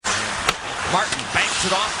Martin banks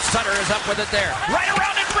it off. Sutter is up with it there. Right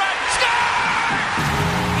around in front. Score!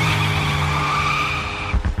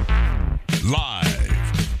 Live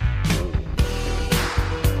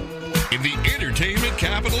in the entertainment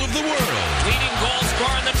capital of the world. Leading goal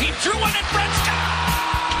scorer on the team. Drew one in front.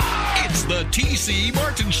 Score! It's the TC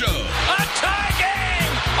Martin Show. A tie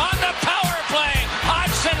game on the power play.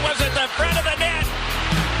 Hodgson was at the front of the net.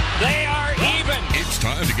 They are even. It's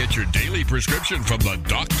time to get your daily prescription from the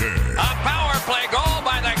doctor. A power play goal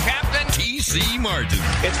by the captain. TC Martin.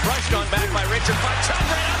 It's brushed on back by Richard. Fights up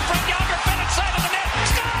right up front. Gallagher fed inside of the net.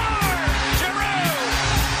 Score! Giroux!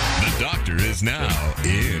 The doctor is now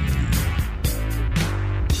in.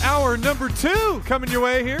 Hour number 2 coming your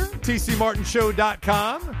way here.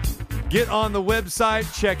 TCMartinShow.com. Get on the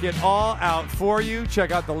website. Check it all out for you.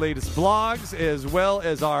 Check out the latest blogs as well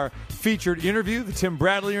as our featured interview, the Tim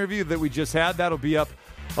Bradley interview that we just had. That'll be up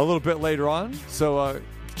a little bit later on. So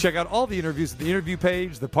check out all the interviews at the interview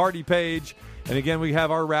page, the party page. And again, we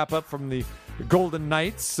have our wrap-up from the Golden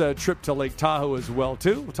Knights trip to Lake Tahoe as well,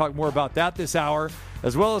 too. We'll talk more about that this hour,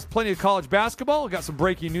 as well as plenty of college basketball. We've got some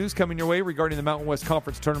breaking news coming your way regarding the Mountain West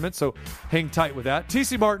Conference Tournament, so hang tight with that.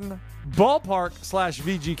 TC Martin,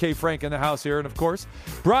 Ballpark/VGK Frank in the house here. And, of course,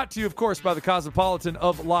 brought to you, of course, by the Cosmopolitan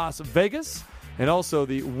of Las Vegas and also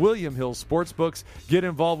the William Hill Sportsbooks. Get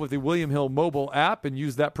involved with the William Hill mobile app and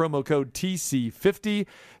use that promo code TC50.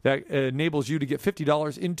 That enables you to get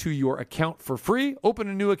 $50 into your account for free. Open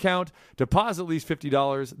a new account, deposit at least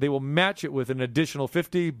 $50. They will match it with an additional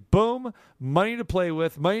 $50. Boom, money to play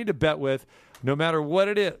with, money to bet with, no matter what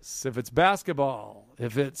it is. If it's basketball,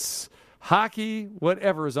 if it's hockey,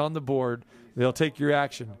 whatever is on the board, they'll take your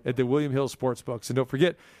action at the William Hill Sportsbooks. And don't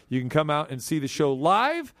forget, you can come out and see the show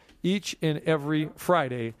live each and every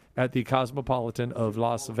Friday at the Cosmopolitan of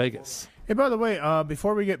Las Vegas. Hey, by the way,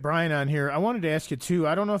 before we get Bryan on here, I wanted to ask you, too,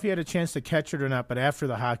 I don't know if you had a chance to catch it or not, but after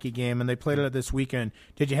the hockey game, and they played it this weekend,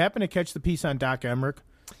 did you happen to catch the piece on Doc Emmerich?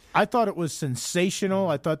 I thought it was sensational.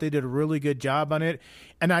 I thought they did a really good job on it.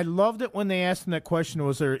 And I loved it when they asked him that question,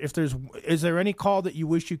 is there any call that you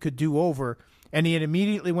wish you could do over? And he had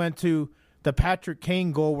immediately went to the Patrick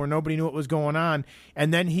Kane goal where nobody knew what was going on,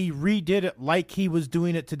 and then he redid it like he was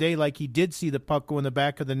doing it today, like he did see the puck go in the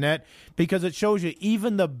back of the net, because it shows you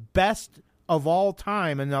even the best of all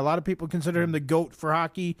time, and a lot of people consider him the GOAT for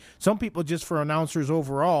hockey, some people just for announcers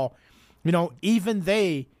overall, even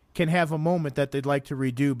they can have a moment that they'd like to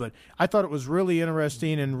redo. But I thought it was really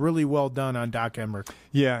interesting and really well done on Doc Emmerich.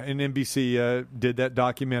 Yeah, and NBC did that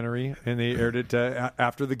documentary, and they aired it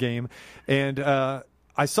after the game. And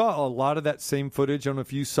I saw a lot of that same footage. I don't know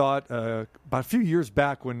if you saw it about a few years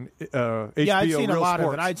back when HBO I'd seen Real a lot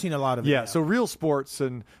Sports. of it. I'd seen a lot of it. Yeah, so Real Sports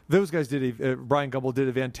and those guys Brian Gumble did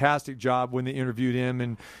a fantastic job when they interviewed him,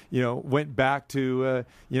 and went back to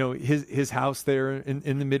his house there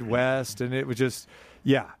in the Midwest, and it was just.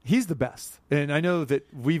 Yeah, he's the best. And I know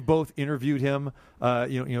that we've both interviewed him,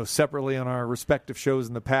 separately on our respective shows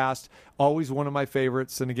in the past. Always one of my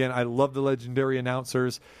favorites. And again, I love the legendary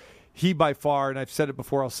announcers. He by far, and I've said it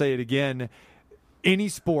before, I'll say it again, any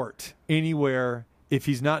sport, anywhere, if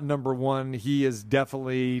he's not number one, he is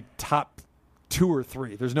definitely top 2 or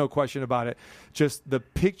 3. There's no question about it. Just the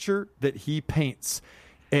picture that he paints,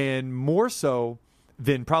 and more so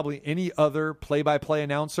than probably any other play-by-play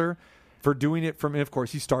announcer, for doing it from, and of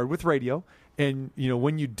course, he started with radio. And,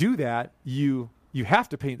 when you do that, you have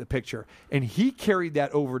to paint the picture. And he carried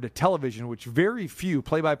that over to television, which very few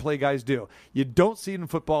play-by-play guys do. You don't see it in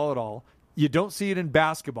football at all. You don't see it in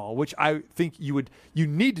basketball, which I think you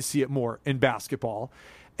need to see it more in basketball.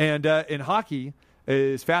 And in hockey,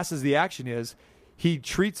 as fast as the action is, he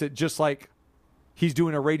treats it just like he's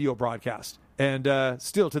doing a radio broadcast. And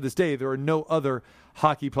still to this day, there are no other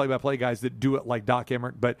hockey play-by-play guys that do it like Doc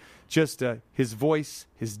Emmerich, but just his voice,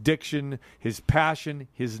 his diction, his passion,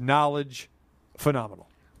 his knowledge, phenomenal.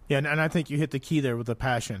 Yeah, and I think you hit the key there with the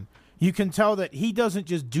passion. You can tell that he doesn't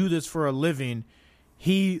just do this for a living.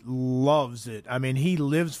 He loves it. I mean, he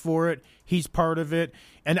lives for it. He's part of it.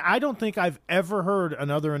 And I don't think I've ever heard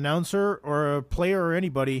another announcer or a player or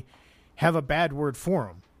anybody have a bad word for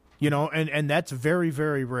him, and that's very,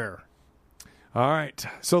 very rare. All right,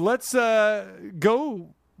 so let's go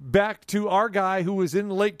back to our guy who was in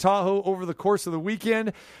Lake Tahoe over the course of the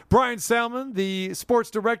weekend, Bryan Salmond, the sports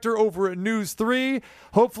director over at News 3.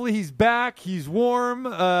 Hopefully he's back. He's warm.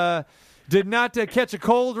 Did not catch a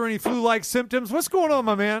cold or any flu-like symptoms. What's going on,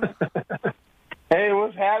 my man? Hey,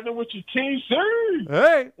 what's happening with your team, sir?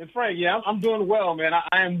 Hey. And Frank, yeah, I'm doing well, man.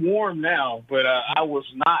 I am warm now, but I was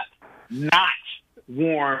not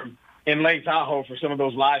warm in Lake Tahoe for some of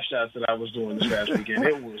those live shots that I was doing this past weekend.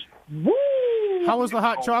 It was woo. How was the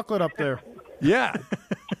hot chocolate up there? Yeah.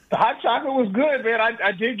 The hot chocolate was good, man.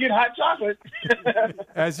 I did get hot chocolate.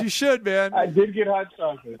 As you should, man. I did get hot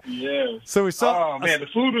chocolate. Yeah. So we saw. Oh man, the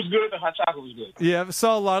food was good. The hot chocolate was good. Yeah, we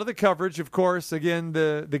saw a lot of the coverage. Of course, again,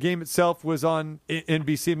 the game itself was on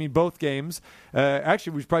NBC. I mean, both games.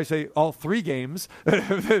 Actually, we should probably say all three games.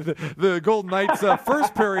 the Golden Knights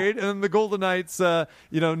first period, and the Golden Knights,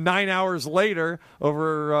 9 hours later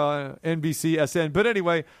over NBC SN. But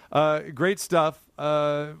anyway, great stuff.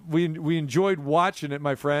 We enjoyed watching it,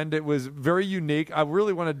 my friend. It was very unique. I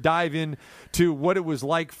really want to dive into what it was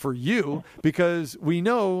like for you, because we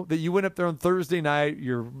know that you went up there on Thursday night.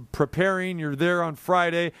 You're preparing. You're there on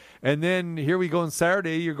Friday, and then here we go on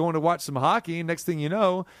Saturday. You're going to watch some hockey. And next thing you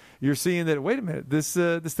know, you're seeing that, wait a minute, this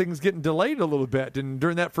thing's getting delayed a little bit. And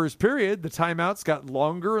during that first period, the timeouts got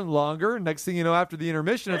longer and longer. And next thing you know, after the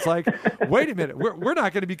intermission, it's like, wait a minute, we're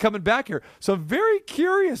not going to be coming back here. So I'm very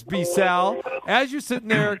curious, B-Sal, as you're sitting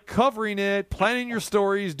there covering it, planning your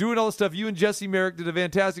stories, doing all the stuff. You and Jesse Merrick did a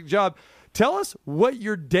fantastic job. Tell us what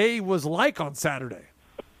your day was like on Saturday.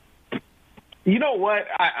 You know what?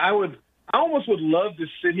 I almost would love to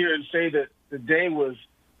sit here and say that the day was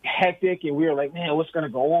hectic and we were like, man, what's going to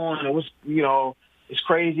go on? It was, it's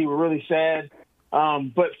crazy. We're really sad.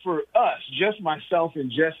 But for us, just myself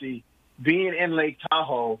and Jesse, being in Lake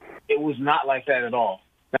Tahoe, it was not like that at all.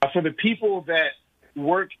 Now, for the people that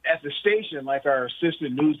work at the station, like our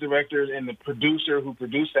assistant news directors and the producer who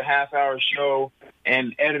produced the half-hour show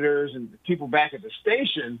and editors and people back at the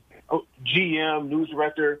station, GM, news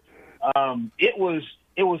director, it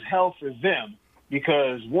was hell for them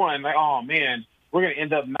because, one, like, oh, man, we're going to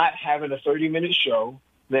end up not having a 30-minute show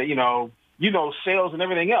that, sales and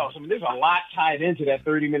everything else. I mean, there's a lot tied into that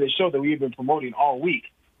 30-minute show that we've been promoting all week.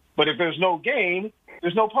 But if there's no game,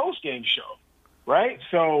 there's no post-game show, right?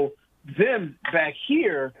 So then back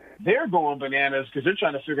here, they're going bananas because they're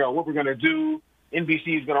trying to figure out what we're going to do.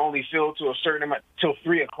 NBC is going to only fill to a certain amount till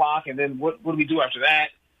 3 o'clock, and then what do we do after that?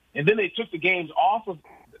 And then they took the games off of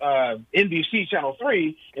NBC Channel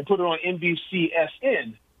 3 and put it on NBC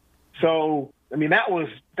SN. So, I mean, it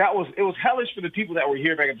was hellish for the people that were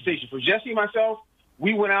here back at the station. For Jesse and myself,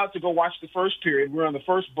 we went out to go watch the first period. We were on the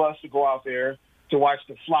first bus to go out there to watch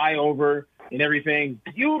the flyover and everything.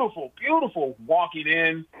 Beautiful, beautiful walking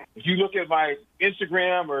in. If you look at my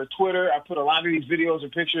Instagram or Twitter, I put a lot of these videos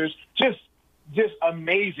and pictures. Just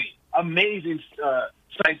amazing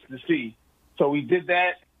sights to see. So we did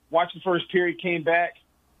that, watched the first period, came back.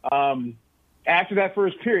 After that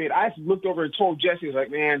first period, I looked over and told Jesse, I was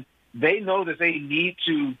like, man, they know that they need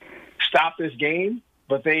to stop this game,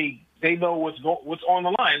 but they know what's on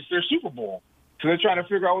the line. It's their Super Bowl. So they're trying to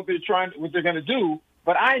figure out what they're going to do.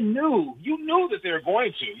 But you knew that they were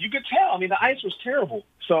going to. You could tell. I mean, the ice was terrible.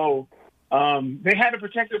 So they had to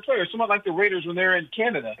protect their players, somewhat like the Raiders when they're in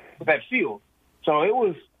Canada with that field. So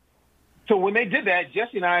when they did that,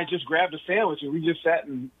 Jesse and I just grabbed a sandwich and we just sat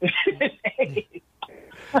and ate.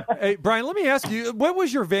 Hey, Bryan, let me ask you, what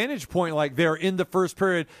was your vantage point like there in the first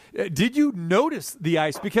period? Did you notice the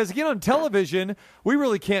ice? Because, again, on television, we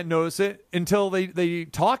really can't notice it until they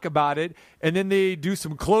talk about it, and then they do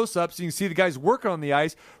some close-ups, and you can see the guys working on the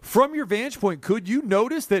ice. From your vantage point, could you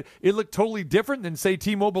notice that it looked totally different than, say,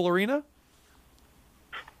 T-Mobile Arena?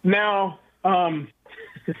 Now,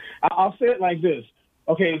 I'll say it like this.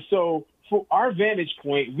 Okay, so for our vantage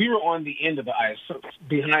point, we were on the end of the ice,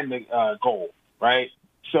 behind the goal, right?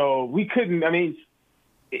 So we couldn't. I mean,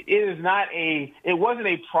 it wasn't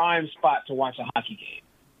a prime spot to watch a hockey game,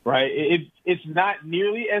 right? It's not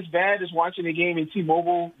nearly as bad as watching a game in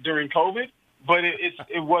T-Mobile during COVID, but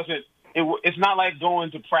it's not like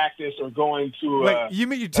going to practice or going to. Wait,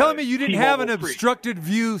 you're telling me you didn't have an obstructed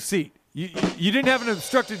view seat? You didn't have an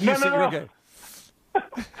obstructed view seat? No. Okay.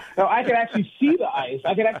 No, I could actually see the ice.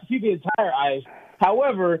 I could actually see the entire ice.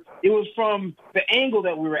 However, it was from the angle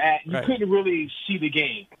that we were at. You couldn't really see the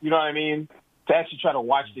game. You know what I mean? To actually try to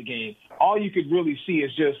watch the game. All you could really see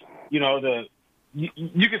is just, you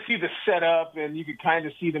could see the setup and you could kind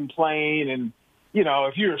of see them playing. And,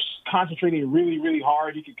 if you're concentrating really, really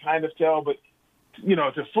hard, you could kind of tell. But,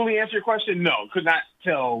 to fully answer your question, no, could not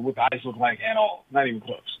tell what the ice looked like at all. Not even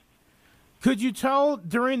close. Could you tell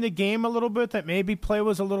during the game a little bit that maybe play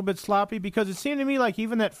was a little bit sloppy? Because it seemed to me like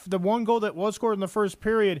even the one goal that was scored in the first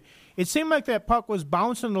period, it seemed like that puck was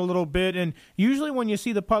bouncing a little bit. And usually when you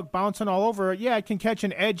see the puck bouncing all over, yeah, it can catch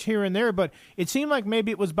an edge here and there. But it seemed like maybe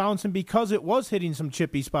it was bouncing because it was hitting some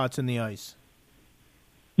chippy spots in the ice.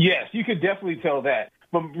 Yes, you could definitely tell that.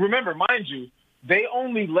 But remember, mind you, they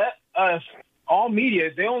only let us, all media,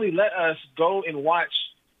 they only let us go and watch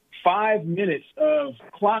 5 minutes of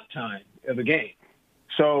clock time of the game.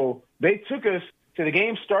 So they took us So the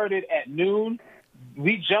game started at noon.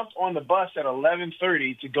 We jumped on the bus at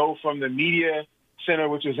 11:30 to go from the media center,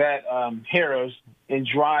 which was at Harrah's, and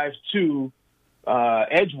drive to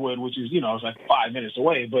Edgewood, which is, it's like 5 minutes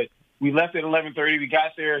away. But we left at 11:30. We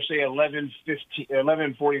got there, say,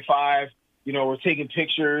 11:45. We're taking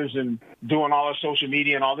pictures and doing all our social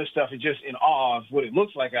media and all this stuff, and just in awe of what it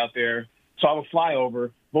looks like out there. Saw the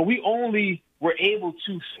flyover. But we only were able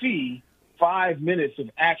to see 5 minutes of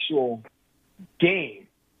actual game,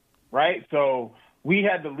 right? So we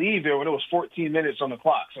had to leave there when it was 14 minutes on the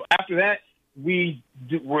clock. So after that, we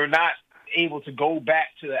were not able to go back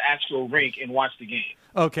to the actual rink and watch the game.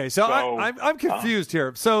 Okay, so I'm confused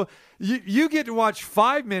here. So you get to watch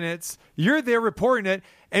 5 minutes. You're there reporting it,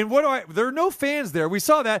 and there are no fans there. We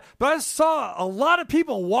saw that, but I saw a lot of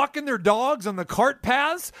people walking their dogs on the cart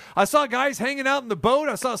paths. I saw guys hanging out in the boat.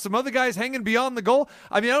 I saw some other guys hanging beyond the goal.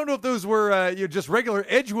 I mean, I don't know if those were just regular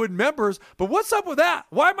Edgewood members, but what's up with that?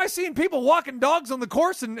 Why am I seeing people walking dogs on the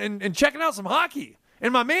course and checking out some hockey?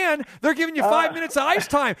 And my man, they're giving you 5 minutes of ice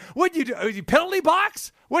time. What'd you do? You penalty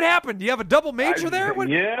box? What happened? Do you have a double major there? What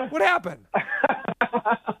happened?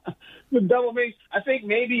 The double major. I think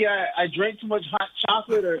maybe I drank too much hot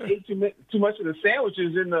chocolate or ate too much of the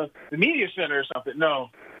sandwiches in the media center or something. No,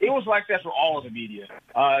 it was like that for all of the media.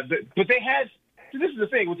 But they had. So this is the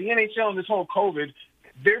thing with the NHL and this whole COVID.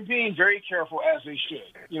 They're being very careful, as they should.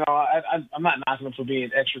 I'm not knocking them for being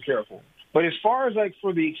extra careful. But as far as like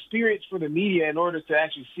for the experience for the media, in order to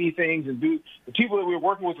actually see things and do, the people that we were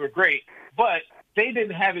working with were great, but they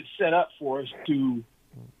didn't have it set up for us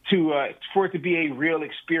for it to be a real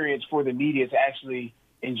experience for the media to actually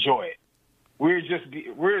enjoy it. We're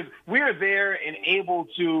there and able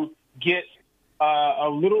to get a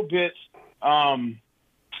little bit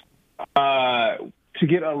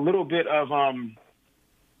of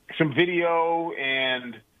some video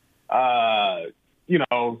and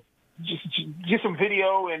just get some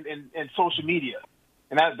video and social media.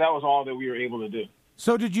 And that was all that we were able to do.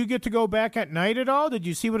 So did you get to go back at night at all? Did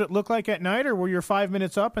you see what it looked like at night, or were your 5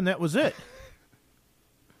 minutes up and that was it?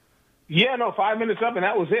 Yeah, no, 5 minutes up and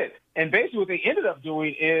that was it. And basically what they ended up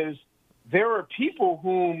doing is there were people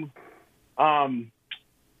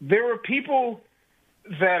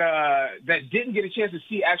that didn't get a chance to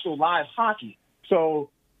see actual live hockey. So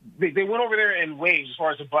they went over there in waves as far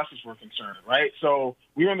as the buses were concerned, right? So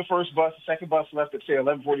we were on the first bus. The second bus left at, say,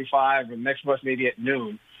 11:45, and the next bus maybe at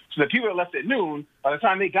noon. So the people that left at noon, by the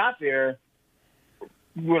time they got there,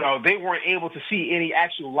 they weren't able to see any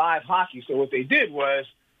actual live hockey. So what they did was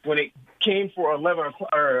when it came for 11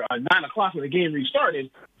 or 9 o'clock when the game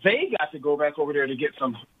restarted, they got to go back over there to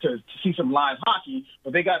see some live hockey,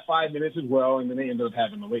 but they got 5 minutes as well, and then they ended up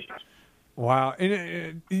having to leave. Wow.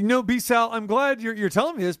 And, B-Sal, I'm glad you're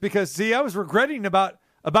telling me this because, see, I was regretting about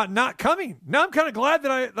not coming. Now I'm kind of glad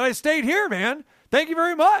that I stayed here, man. Thank you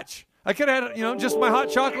very much. I could have had, just my hot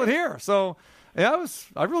chocolate here. So, yeah,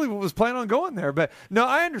 I really was planning on going there. But, no,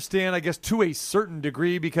 I understand, I guess, to a certain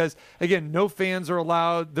degree because, again, no fans are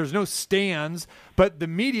allowed. There's no stands. But the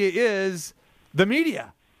media is the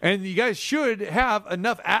media. And you guys should have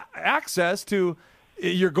enough access to –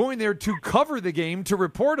 you're going there to cover the game, to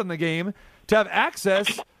report on the game, to have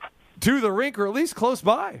access to the rink or at least close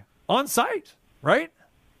by, on site, right?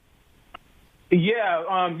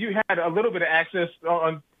 Yeah, you had a little bit of access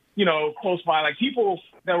on, close by. Like people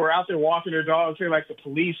that were out there walking their dogs, say like the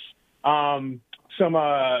police, some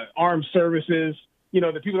armed services,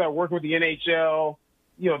 the people that work with the NHL,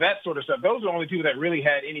 that sort of stuff. Those are the only people that really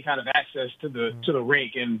had any kind of access to the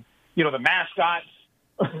rink. And, the mascots,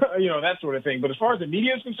 that sort of thing. But as far as the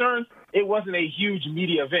media is concerned, it wasn't a huge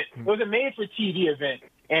media event. It was a made-for-TV event.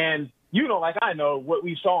 And, like I know, what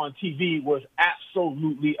we saw on TV was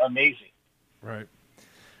absolutely amazing. Right.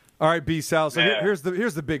 All right, B-Sal. So here's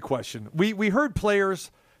the big question. We heard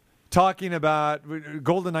players talking about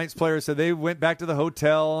Golden Knights players said they went back to the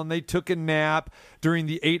hotel and they took a nap during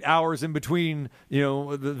the 8 hours in between,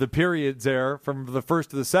 the periods there from the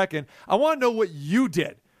first to the second. I want to know what you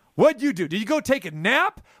did. What'd you do? Did you go take a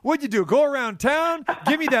nap? What'd you do? Go around town?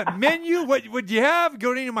 Give me that menu? What would you have?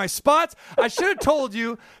 Go to any of my spots? I should have told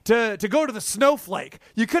you to go to the Snowflake.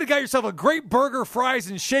 You could have got yourself a great burger, fries,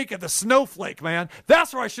 and shake at the Snowflake, man.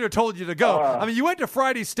 That's where I should have told you to go. You went to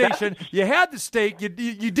Friday Station. You had the steak. You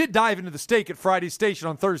did dive into the steak at Friday Station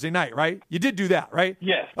on Thursday night, right? You did do that, right?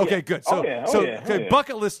 Yes. Okay, yes. good. So,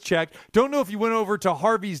 bucket list checked. Don't know if you went over to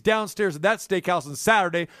Harvey's downstairs at that steakhouse on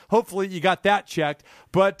Saturday. Hopefully you got that checked.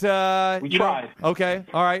 But we tried. Okay,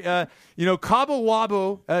 all right. Cabo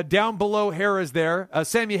Wabo down below Harrah's there.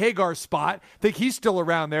 Sammy Hagar's spot. I think he's still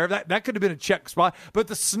around there. That could have been a check spot. But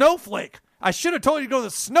the Snowflake. I should have told you to go to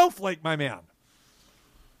the Snowflake, my man.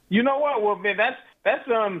 You know what? Well, man, that's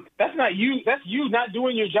not you. That's you not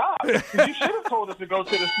doing your job. You should have told us to go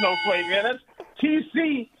to the snowflake, man. That's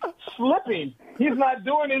TC slipping. He's not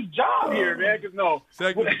doing his job here, man. Because no,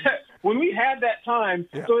 when we had that time,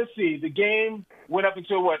 so let's see, the game went up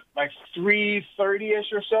until like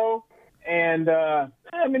 3:30ish or so, and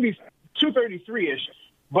maybe 2:33ish.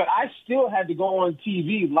 But I still had to go on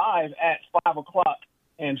TV live at 5 o'clock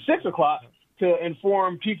and 6 o'clock to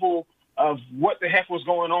inform people of what the heck was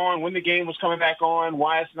going on, when the game was coming back on,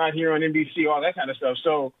 why it's not here on NBC, all that kind of stuff.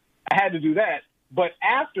 So I had to do that. But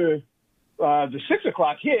after the 6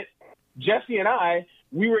 o'clock hit, Jesse and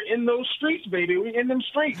we were in those streets, baby. We were in them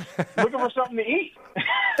streets looking for something to eat.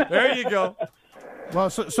 There you go. Well,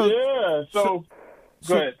 go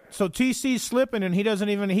ahead. So TC's slipping, and he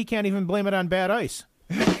can't even blame it on bad ice.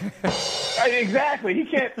 Exactly. He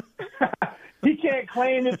can't. He can't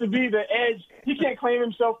claim it to be the edge. He can't claim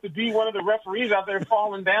himself to be one of the referees out there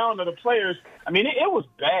falling down to the players. I mean, it was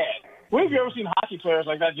bad. When have you ever seen hockey players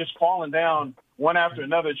like that just falling down one after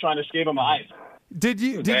another trying to skate on the ice? Did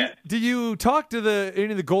you talk to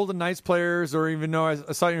any of the Golden Knights players, or even though I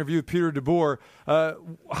saw an interview with Peter DeBoer?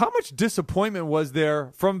 How much disappointment was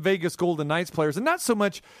there from Vegas Golden Knights players, and not so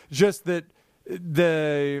much just that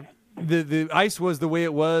the ice was the way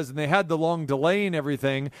it was and they had the long delay and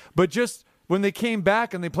everything, but just when they came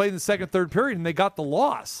back and they played in the second, third period and they got the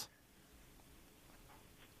loss.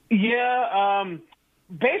 Yeah,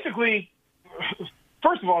 basically,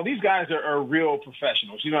 first of all, these guys are real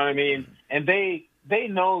professionals. You know what I mean? And they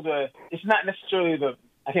know it's not necessarily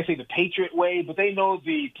I can't say the Patriot way, but they know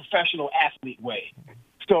the professional athlete way.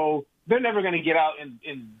 So they're never going to get out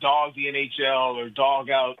and dog the NHL or dog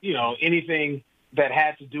out, anything that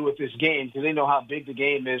had to do with this game, because they know how big the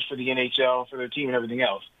game is for the NHL, for their team and everything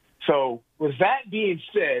else. So with that being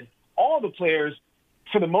said, all the players,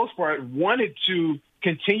 for the most part, wanted to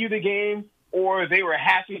continue the game, or they were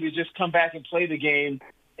happy to just come back and play the game.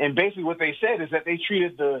 And basically what they said is that they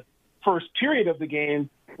treated the first period of the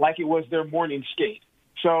game like it was their morning skate.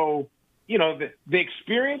 So, the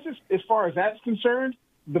experience, as far as that's concerned,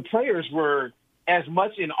 the players were as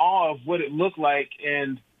much in awe of what it looked like,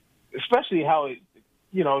 and especially how it,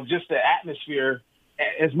 just the atmosphere,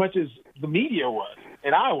 as much as the media was.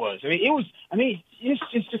 And I was.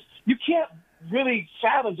 It's just, you can't really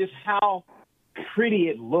fathom just how pretty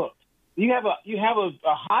it looked. You have a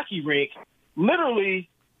hockey rink literally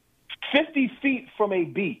 50 feet from a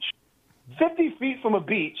beach,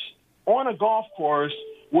 on a golf course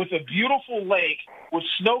with a beautiful lake with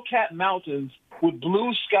snow-capped mountains with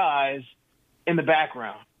blue skies in the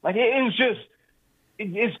background. Like it was just,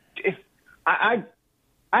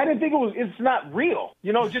 I didn't think it's not real,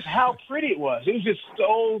 just how pretty it was. It was just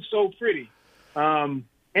so pretty. And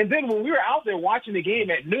then when we were out there watching the game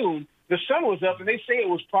at noon, the sun was up, and they say it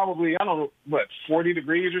was probably, 40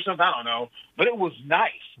 degrees or something. I don't know. But it was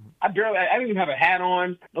nice. I didn't even have a hat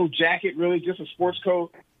on, no jacket really, just a sports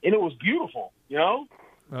coat. And it was beautiful,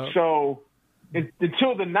 So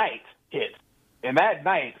until the night hit. And that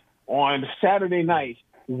night, on Saturday night,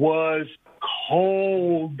 was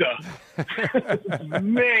cold.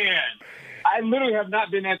 Man, I literally have not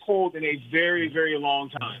been that cold in a very, very long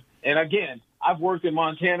time. And again, I've worked in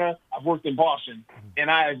Montana, I've worked in Boston,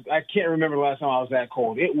 and I can't remember the last time I was that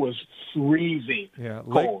cold. It was freezing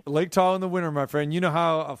cold. Lake Tahoe in the winter, my friend. You know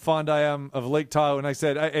how fond I am of Lake Tahoe, and I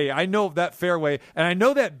said, hey, I know that fairway, and I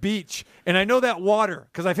know that beach, and I know that water,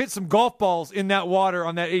 because I've hit some golf balls in that water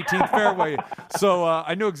on that 18th fairway. So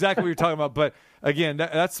I know exactly what you're talking about. But again,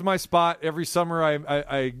 that's my spot. Every summer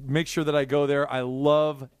I make sure that I go there. I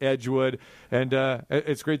love Edgewood, and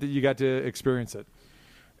it's great that you got to experience it.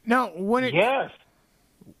 Now, when it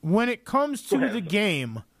comes to the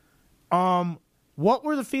game, what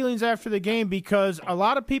were the feelings after the game? Because a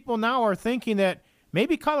lot of people now are thinking that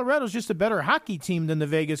maybe Colorado's just a better hockey team than the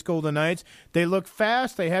Vegas Golden Knights. They look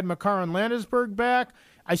fast. They had Makar and Landesberg back.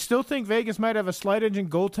 I still think Vegas might have a slight edge in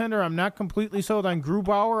goaltender. I'm not completely sold on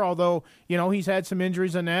Grubauer, although, he's had some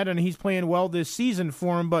injuries on that, and he's playing well this season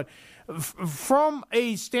for him. But from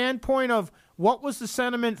a standpoint of what was the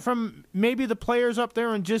sentiment from maybe the players up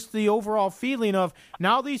there and just the overall feeling of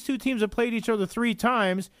now these two teams have played each other 3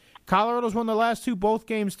 times. Colorado's won the last 2, both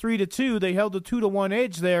games 3-2. They held the 2-1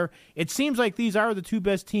 edge there. It seems like these are the 2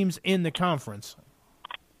 best teams in the conference.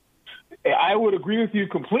 I would agree with you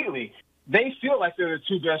completely. They feel like they're the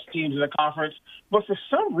 2 best teams in the conference, but for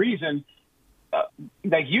some reason,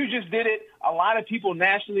 like you just did it, a lot of people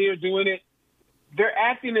nationally are doing it. They're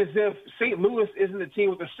acting as if St. Louis isn't the team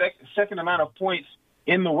with the second amount of points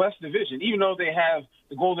in the West Division, even though they have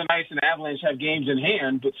the Golden Knights and Avalanche have games in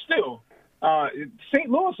hand. But still, St.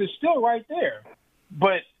 Louis is still right there.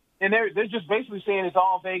 But and they're just basically saying it's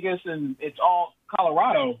all Vegas and it's all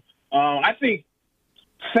Colorado. I think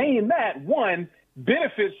saying that, one,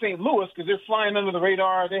 benefits St. Louis because they're flying under the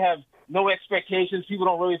radar. They have no expectations. People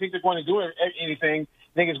don't really think they're going to do anything.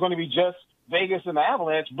 I think it's going to be just Vegas and the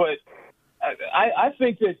Avalanche. But I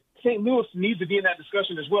think that St. Louis needs to be in that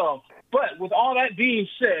discussion as well. But with all that being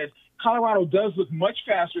said, Colorado does look much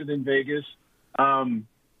faster than Vegas.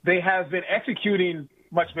 They have been executing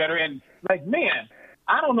much better. And, man,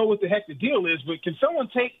 I don't know what the heck the deal is, but can someone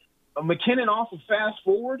take McKinnon off of fast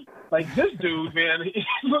forward? This dude, man, it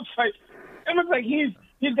looks like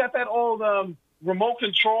he's got that old remote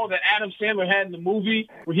control that Adam Sandler had in the movie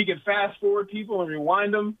where he could fast forward people and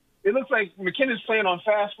rewind them. It looks like McKinnon's playing on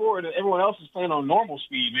fast forward and everyone else is playing on normal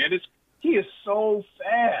speed, man. He is so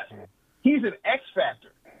fast. He's an X factor.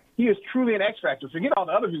 He is truly an X factor. Forget all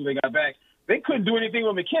the other people they got back. They couldn't do anything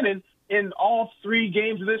with McKinnon in all 3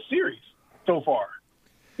 games of this series so far.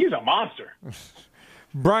 He's a monster.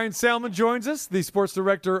 Bryan Salmond joins us, the sports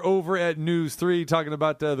director over at News 3, talking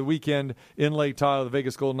about the weekend in Lake Tahoe, the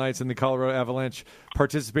Vegas Golden Knights and the Colorado Avalanche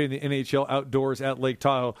participating in the NHL outdoors at Lake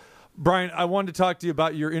Tahoe. Bryan, I wanted to talk to you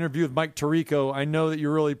about your interview with Mike Tirico. I know that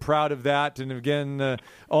you're really proud of that. And again,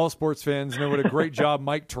 all sports fans know what a great job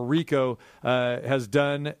Mike Tirico has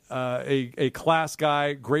done. A class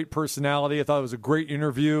guy, great personality. I thought it was a great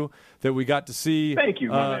interview that we got to see. Thank you,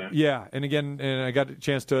 man. Yeah, and again, I got a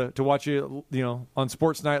chance to watch you, on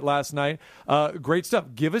Sports Night last night. Great stuff.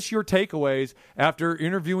 Give us your takeaways after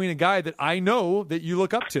interviewing a guy that I know that you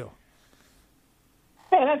look up to.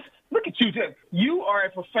 Man, look at you. You are a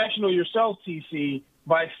professional yourself, TC,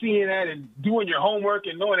 by seeing that and doing your homework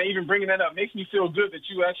and knowing that even bringing that up makes me feel good that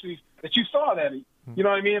you saw that. You know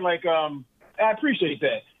what I mean? I appreciate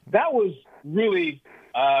that. That was really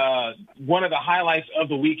one of the highlights of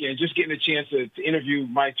the weekend, just getting a chance to interview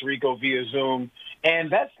Mike Tirico via Zoom. And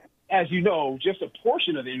that's, as you know, just a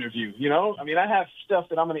portion of the interview, I have stuff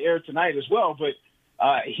that I'm going to air tonight as well, but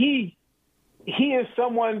he is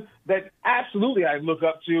someone that absolutely I look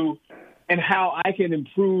up to and how I can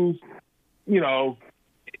improve, on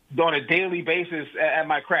a daily basis at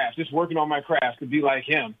my craft, just working on my craft to be like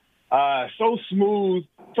him. So smooth,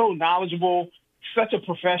 so knowledgeable, such a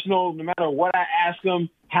professional. No matter what I ask him,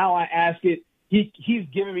 how I ask it, he's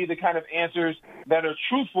giving me the kind of answers that are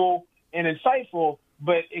truthful and insightful,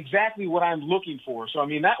 but exactly what I'm looking for. So,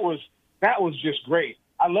 that was just great.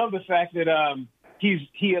 I love the fact that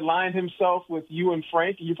he aligned himself with you and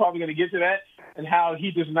Frank, and you're probably going to get to that, and how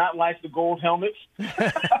he does not like the gold helmets.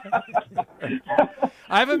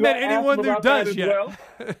 I haven't met anyone who does yet. Well.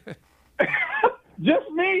 Just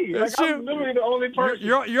me. I'm literally the only person.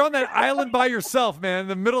 You're on that island by yourself, man, in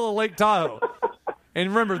the middle of Lake Tahoe. And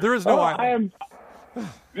remember, there is no island.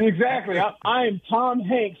 Exactly. I am Tom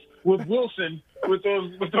Hanks with Wilson with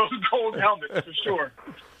those gold helmets for sure.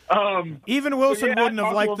 Even Wilson wouldn't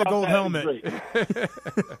have liked the gold helmet.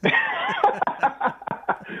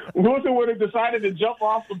 Wilson would have decided to jump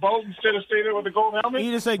off the boat instead of staying there with the gold helmet.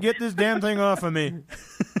 He just said, "Get this damn thing off of me."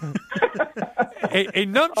 A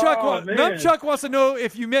Numchuck wants to know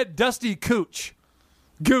if you met Dusty Dusty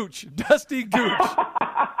Gooch.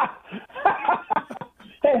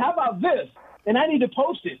 Hey, how about this? And I need to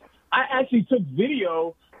post it. I actually took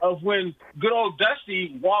video of when good old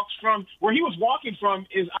Dusty walks from where he was walking from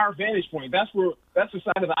is our vantage point. That's the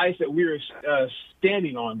side of the ice that we were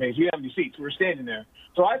standing on. Basically, we have any seats. We were standing there.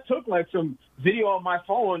 So I took some video on my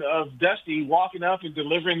phone of Dusty walking up and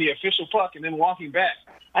delivering the official puck and then walking back.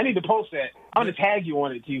 I need to post that. I'm going to tag you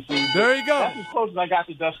on it, TC. There you go. That's as close as I got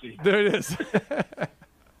to Dusty. There it is.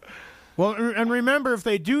 Well, and remember, if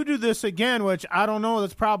they do this again, which I don't know,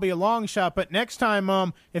 that's probably a long shot, but next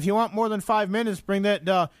time, if you want more than 5 minutes, bring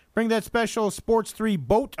that special Sports 3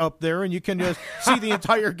 boat up there, and you can just see the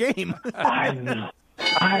entire game. I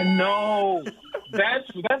know.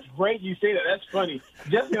 That's great you say that. That's funny.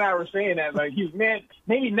 Jesse and I were saying that, man,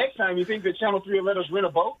 maybe next time you think that Channel 3 will let us rent a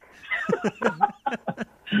boat?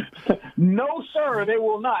 No, sir, they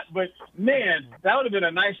will not. But, man, that would have been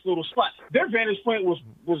a nice little spot. Their vantage point was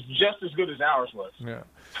just as good as ours was. Yeah.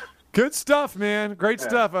 Good stuff, man. Great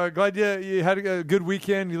stuff. Glad you had a good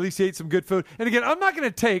weekend. At least you ate some good food. And, again, I'm not going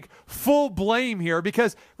to take full blame here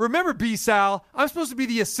because, remember, B-Sal, I'm supposed to be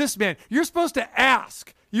the assist man. You're supposed to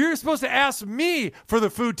ask. You're supposed to ask me for the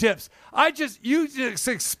food tips. You just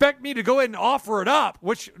expect me to go ahead and offer it up,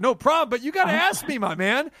 which no problem, but you got to ask me, my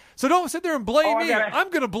man. So don't sit there and blame me. I'm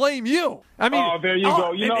going to blame you. I mean, there you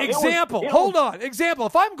go. Example. Hold on. Example.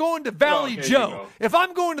 If I'm going to Valley Joe, if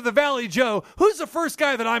I'm going to the Valley Joe, who's the first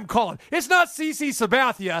guy that I'm calling? It's not CC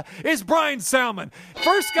Sabathia. It's Bryan Salmond.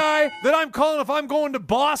 First guy that I'm calling if I'm going to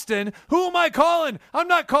Boston, who am I calling? I'm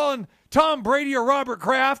not calling Tom Brady or Robert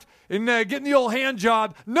Kraft and getting the old hand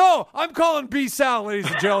job. No, I'm calling B. Sal, ladies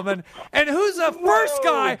and gentlemen. And who's the first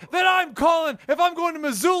guy that I'm calling if I'm going to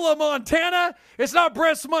Missoula, Montana? It's not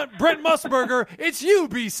Brent Musburger. It's you,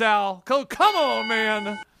 B. Sal. Come on,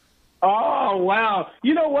 man. Oh, wow.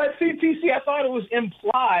 You know what, CTC, I thought it was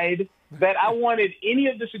implied that I wanted any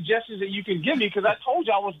of the suggestions that you can give me because I told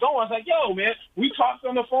you I was going. I was like, yo, man, we talked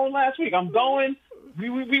on the phone last week. I'm going.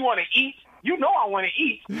 We want to eat. You know I want to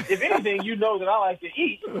eat. If anything, you know that I like to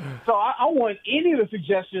eat. So I want any of the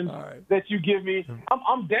suggestions that you give me.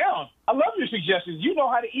 I'm down. I love your suggestions. You know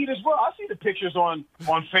how to eat as well. I see the pictures on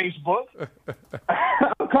Facebook.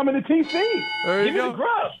 I'm coming to TC. Give me the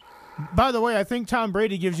grub. By the way, I think Tom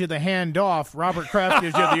Brady gives you the hand off. Robert Kraft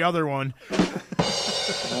gives you the other one.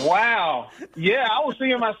 Wow. Yeah, I was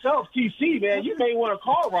thinking myself, TC, man, you may want to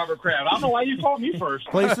call Robert Kraft. I don't know why you called me first.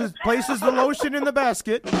 Places the lotion in the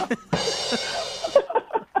basket.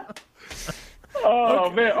 Oh,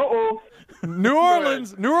 man. Uh-oh. New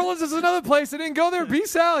Orleans. New Orleans is another place. I didn't go there.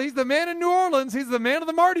 B-Sal, he's the man in New Orleans. He's the man of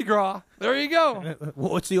the Mardi Gras. There you go.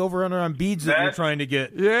 What's the over-under on beads that you're trying to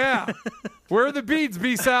get? Yeah. Where are the beads,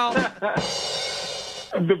 B-Sal?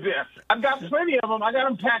 I've got plenty of them. I got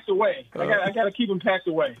them packed away. I got to keep them packed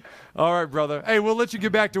away. All right, brother. Hey, we'll let you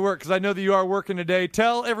get back to work because I know that you are working today.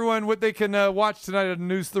 Tell everyone what they can watch tonight on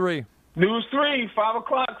News 3. News 3, 5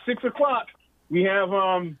 o'clock, 6 o'clock. We have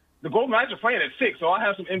the Golden Knights are playing at 6, so I'll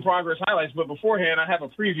have some in-progress highlights. But beforehand, I have a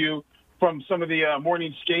preview from some of the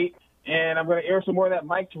morning skate, and I'm going to air some more of that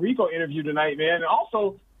Mike Tirico interview tonight, man. And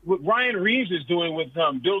also what Ryan Reeves is doing with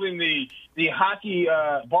building the hockey,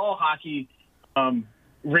 ball hockey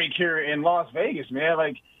rink here in Las Vegas, man.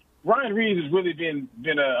 Like, Ryan Reeves has really been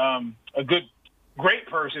a great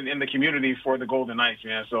person in the community for the Golden Knights,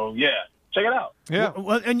 man. So, yeah. Check it out. Yeah,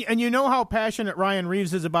 well, and you know how passionate Ryan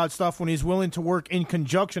Reeves is about stuff when he's willing to work in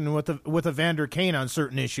conjunction with Evander Kane on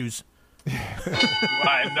certain issues.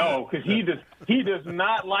 I know, because he does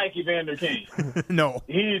not like Evander Kane. No,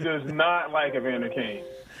 he does not like Evander Kane.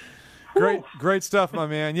 Great stuff, my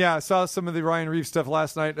man. Yeah, I saw some of the Ryan Reeves stuff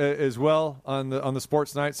last night as well on the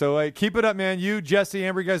sports night. So keep it up, man. You, Jesse,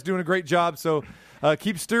 Amber, you guys doing a great job. So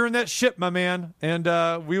keep steering that ship, my man. And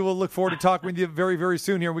we will look forward to talking with you very, very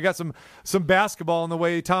soon here. We got some basketball on the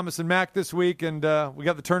way, Thomas and Mack this week, and we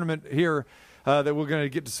got the tournament here that we're going to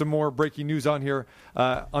get to some more breaking news on here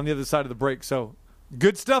on the other side of the break. So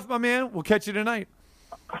good stuff, my man. We'll catch you tonight.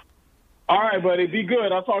 All right, buddy. Be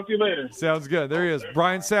good. I'll talk to you later. Sounds good. There he is,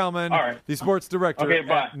 Bryan Salmond, the sports director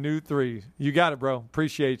at New 3. You got it, bro.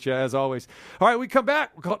 Appreciate you, as always. All right, we come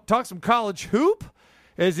back. We'll talk some college hoop,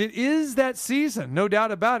 as it is that season, no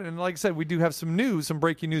doubt about it. And like I said, we do have some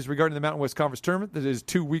breaking news regarding the Mountain West Conference Tournament that is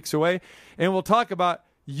 2 weeks away. And we'll talk about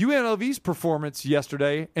UNLV's performance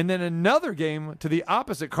yesterday, and then another game to the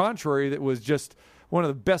opposite contrary that was just one of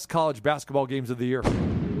the best college basketball games of the year.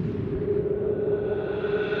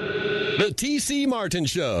 The TC Martin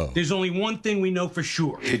Show. There's only one thing we know for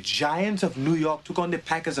sure. The Giants of New York took on the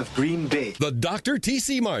Packers of Green Bay. The Dr.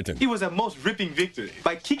 TC Martin. It was a most ripping victory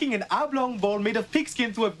by kicking an oblong ball made of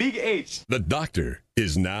pigskin to a big H. The Doctor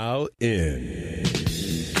is now in.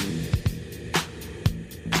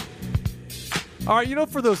 All right,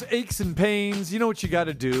 for those aches and pains, you know what you got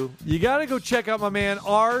to do. You got to go check out my man,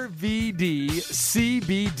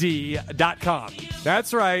 RVDCBD.com.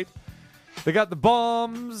 That's right. They got the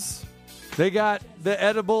bombs. They got the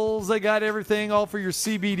edibles. They got everything, all for your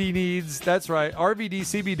CBD needs. That's right, RVD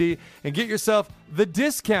CBD. And get yourself the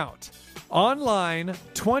discount online,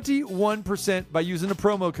 21% by using the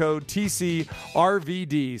promo code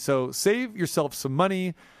TCRVD. So save yourself some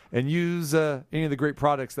money and use any of the great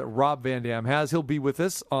products that Rob Van Dam has. He'll be with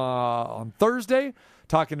us on Thursday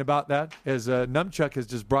talking about that, as Numchuck has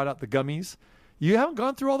just brought out the gummies. You haven't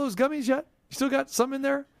gone through all those gummies yet? You still got some in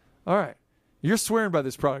there? All right. You're swearing by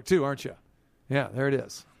this product too, aren't you? Yeah, there it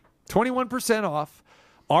is. 21% off,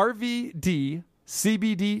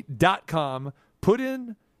 RVDCBD.com. Put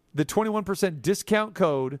in the 21% discount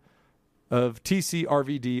code of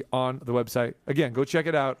TCRVD on the website. Again, go check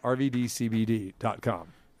it out, RVDCBD.com.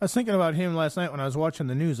 I was thinking about him last night when I was watching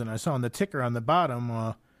the news, and I saw on the ticker on the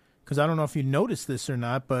bottom, because I don't know if you noticed this or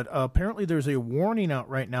not, but apparently there's a warning out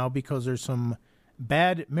right now because there's some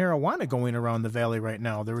bad marijuana going around the valley right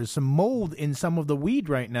now. There is some mold in some of the weed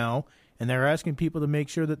right now, and they're asking people to make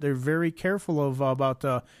sure that they're very careful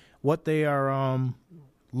about what they are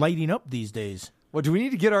lighting up these days. Well, do we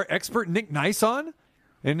need to get our expert Nick Nice on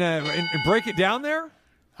and break it down there?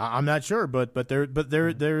 I'm not sure, but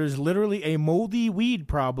there is literally a moldy weed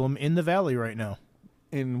problem in the valley right now.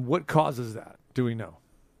 And what causes that? Do we know?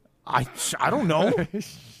 I don't know.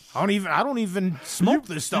 I don't even smoke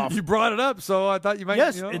this stuff. You brought it up, so I thought you might.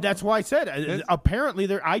 Yes, you know. that's why I said. Apparently,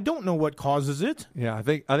 I don't know what causes it. Yeah, I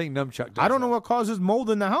think Numchuck does. I don't know what causes mold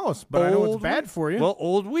in the house, but I know it's bad for you. Well,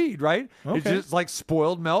 old weed, right? Okay. It's just like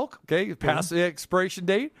spoiled milk. Okay, past the expiration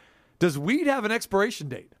date. Does weed have an expiration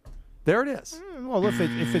date? There it is. Well, if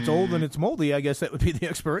it's old and it's moldy, I guess that would be the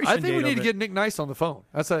expiration date. I think we need to get Nick Nice on the phone.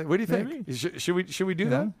 What do you think? Maybe. Should we do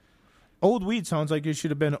that? Old weed sounds like it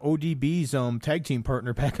should have been ODB's tag team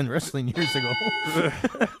partner back in wrestling years ago.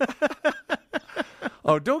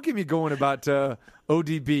 Oh, don't get me going about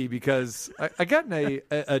ODB, because I got in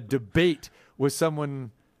a debate with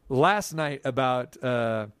someone last night about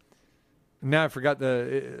now I forgot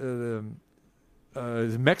the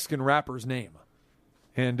Mexican rapper's name.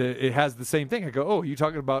 And it has the same thing. I go, "Oh, you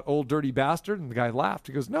talking about Old Dirty Bastard?" And the guy laughed.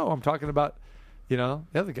 He goes, "No, I'm talking about, the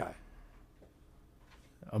other guy."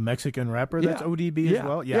 A Mexican rapper that's ODB as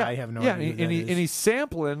well? Yeah, I have no idea. And he's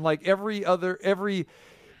sampling like every R&B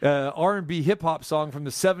hip hop song from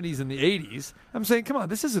the 70s and the 80s. I'm saying, come on,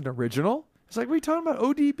 this isn't original. It's like, what are you talking about?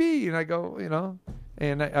 ODB. And I go,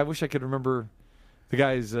 and I wish I could remember the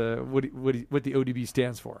guy's what the ODB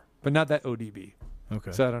stands for, but not that ODB.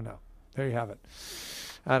 Okay. So I don't know. There you have it.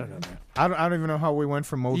 I don't know, man. I don't even know how we went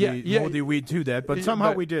from moldy weed to that, but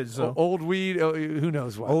somehow we did. So old weed, who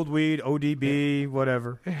knows what? Old weed, ODB,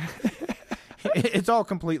 whatever. It's all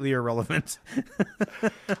completely irrelevant.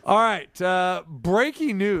 All right,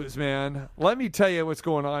 breaking news, man. Let me tell you what's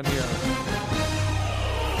going on here.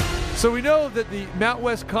 So we know that the Mountain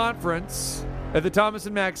West Conference at the Thomas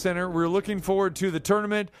and Mack Center, we're looking forward to the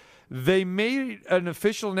tournament. They made an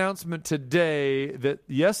official announcement today that,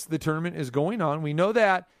 yes, the tournament is going on. We know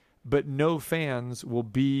that, but no fans will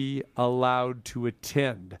be allowed to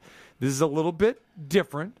attend. This is a little bit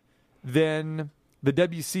different than the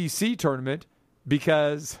WCC tournament,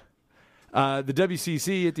 because the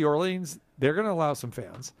WCC at the Orleans, they're going to allow some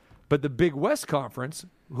fans. But the Big West Conference,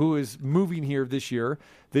 who is moving here this year,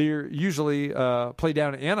 they usually play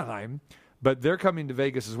down in Anaheim. But they're coming to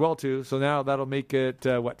Vegas as well, too. So now that'll make it,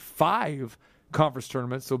 5 conference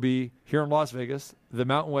tournaments. They'll be here in Las Vegas, the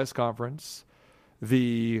Mountain West Conference,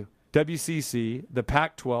 the WCC, the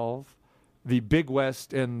Pac-12, the Big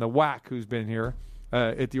West, and the WAC, who's been here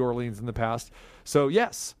at the Orleans in the past. So,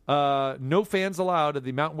 yes, no fans allowed at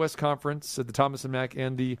the Mountain West Conference, at the Thomas and Mack,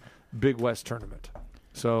 and the Big West tournament.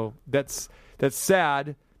 So that's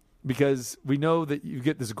sad, because we know that you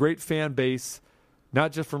get this great fan base,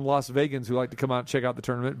 not just from Las Vegans who like to come out and check out the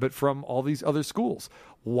tournament, but from all these other schools.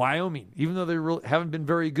 Wyoming, even though they really haven't been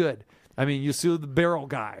very good. I mean, you see the barrel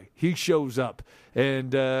guy. He shows up.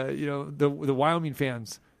 And, the Wyoming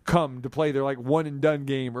fans come to play their, one-and-done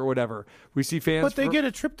game or whatever. We see fans. But they get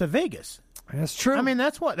a trip to Vegas. That's true. I mean,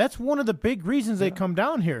 that's one of the big reasons they come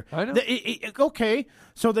down here. I know. Okay,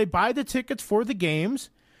 so they buy the tickets for the games.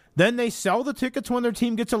 Then they sell the tickets when their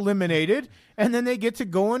team gets eliminated, and then they get to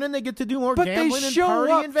go in and they get to do more gambling and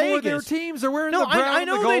party in Vegas. For their teams. They're wearing the brown I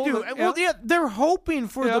know and the they gold. do. Well, yeah, they're hoping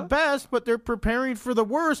for the best, but they're preparing for the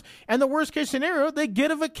worst. And the worst case scenario, they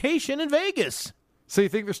get a vacation in Vegas. So you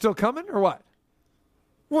think they're still coming, or what?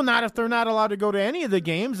 Well, not if they're not allowed to go to any of the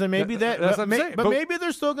games, then maybe that's what I'm saying. But maybe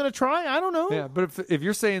they're still going to try. I don't know. Yeah, but if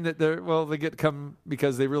you're saying that they get to come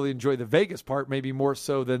because they really enjoy the Vegas part, maybe more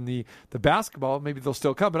so than the basketball, maybe they'll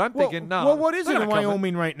still come. But I'm thinking, no. Well, what is it in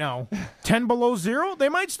Wyoming right now? 10 below zero? They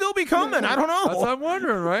might still be coming. I don't know. That's what I'm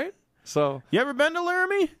wondering, right? So, you ever been to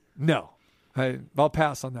Laramie? No. I'll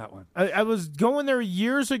pass on that one. I was going there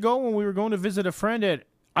years ago when we were going to visit a friend at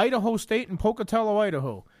Idaho State in Pocatello,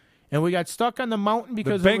 Idaho. And we got stuck on the mountain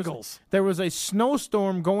because there was a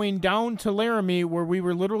snowstorm going down to Laramie, where we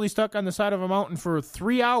were literally stuck on the side of a mountain for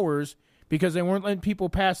 3 hours because they weren't letting people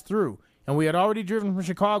pass through. And we had already driven from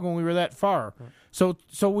Chicago when we were that far. So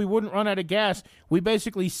we wouldn't run out of gas. We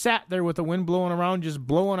basically sat there with the wind blowing around, just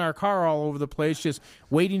blowing our car all over the place, just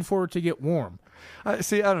waiting for it to get warm.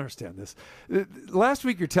 See, I don't understand this. Last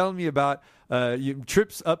week you're telling me about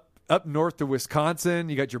trips up north to Wisconsin.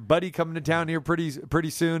 You got your buddy coming to town here pretty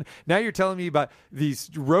soon. Now you're telling me about these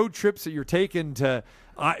road trips that you're taking to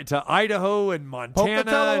Idaho and Montana,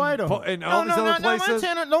 Pocatello, Idaho, and all these other places.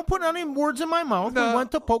 Montana. Don't put any words in my mouth. No. We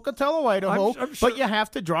went to Pocatello, Idaho, I'm sure. But you have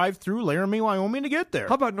to drive through Laramie, Wyoming to get there.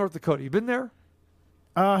 How about North Dakota? You been there?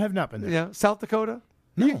 I have not been there. Yeah, South Dakota.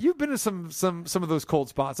 No. You've been to some of those cold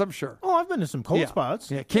spots, I'm sure. Oh, I've been to some cold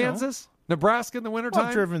spots. Yeah, Kansas, Nebraska in the wintertime.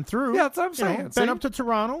 I've driven through. Yeah, that's what I'm saying. Been up to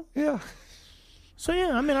Toronto. Yeah. So,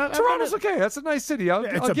 yeah, I mean, Toronto's okay. That's a nice city.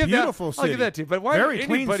 It's a beautiful city. I'll give that to you. But why Very would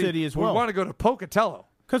clean anybody city as well. would want to go to Pocatello?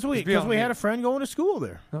 Because we had a friend going to school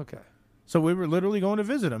there. Okay. So we were literally going to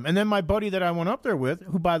visit him. And then my buddy that I went up there with,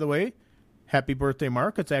 who, by the way, happy birthday,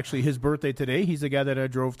 Mark. It's actually his birthday today. He's the guy that I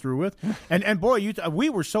drove through with. And boy, we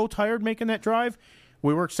were so tired making that drive.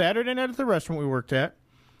 We worked Saturday night at the restaurant we worked at.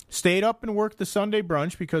 Stayed up and worked the Sunday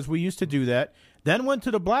brunch because we used to do that. Then went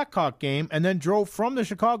to the Blackhawk game and then drove from the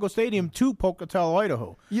Chicago Stadium to Pocatello,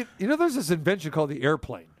 Idaho. You know, there's this invention called the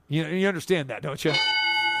airplane. You understand that, don't you?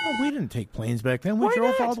 Well, we didn't take planes back then. We Why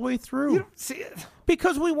drove not? all the way through. You don't see it.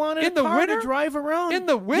 Because we wanted In a the car winter? to drive around. In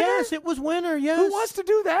the winter? Yes, it was winter, yes. Who wants to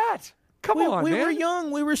do that? Come on, we man. were young.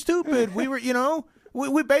 We were stupid. We were,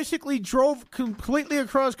 we basically drove completely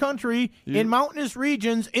across country in mountainous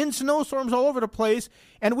regions, in snowstorms all over the place,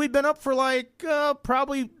 and we'd been up for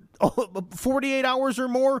probably 48 hours or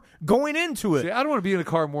more going into it. See, I don't want to be in a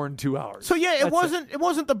car more than 2 hours. So yeah, it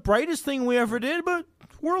wasn't the brightest thing we ever did, but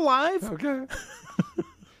we're alive. Okay.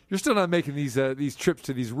 You're still not making these trips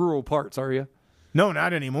to these rural parts, are you? No,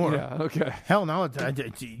 not anymore. Yeah, okay. Hell no.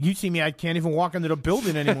 You see me, I can't even walk into the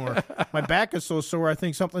building anymore. My back is so sore, I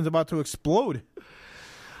think something's about to explode.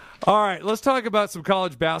 All right, let's talk about some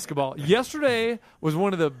college basketball. Yesterday was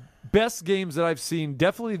one of the best games that I've seen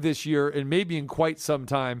definitely this year and maybe in quite some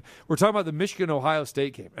time. We're talking about the Michigan-Ohio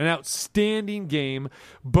State game. An outstanding game.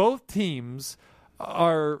 Both teams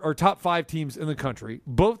are top 5 teams in the country.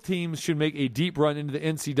 Both teams should make a deep run into the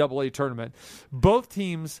NCAA tournament. Both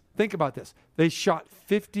teams, think about this, they shot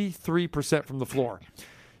 53% from the floor.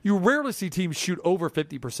 You rarely see teams shoot over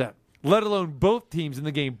 50%, let alone both teams in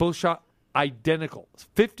the game. Both shot identical,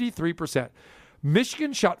 53%.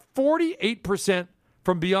 Michigan shot 48%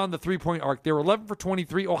 from beyond the three-point arc. They were 11 for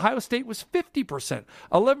 23. Ohio State was 50%,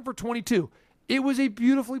 11 for 22. It was a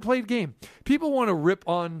beautifully played game. People want to rip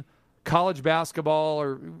on college basketball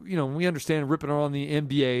or, we understand ripping on the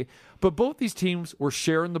NBA, but both these teams were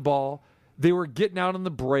sharing the ball. They were getting out on the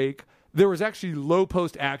break. There was actually low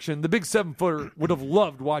post action. The big 7-footer would have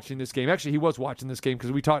loved watching this game. Actually, he was watching this game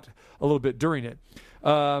because we talked a little bit during it.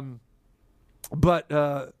 But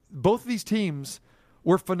both of these teams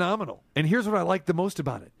were phenomenal. And here's what I like the most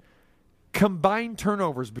about it. Combined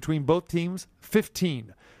turnovers between both teams,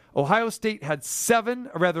 15. Ohio State had 7,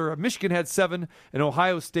 or rather Michigan had 7, and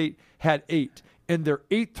Ohio State had 8. And their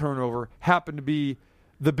 8th turnover happened to be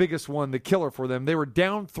the biggest one, the killer for them. They were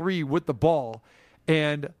down 3 with the ball,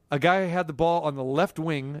 and a guy had the ball on the left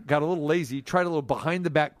wing, got a little lazy, tried a little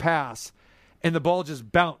behind-the-back pass, and the ball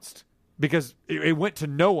just bounced because it went to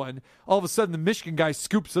no one. All of a sudden, the Michigan guy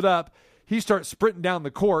scoops it up. He starts sprinting down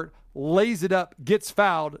the court, lays it up, gets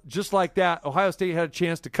fouled. Just like that, Ohio State had a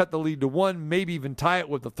chance to cut the lead to 1, maybe even tie it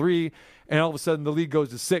with a 3, and all of a sudden the lead goes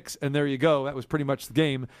to 6, and there you go. That was pretty much the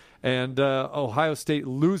game. And Ohio State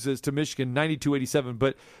loses to Michigan 92-87,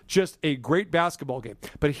 but just a great basketball game.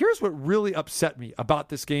 But here's what really upset me about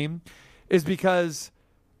this game is because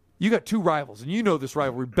you got 2 rivals, and you know this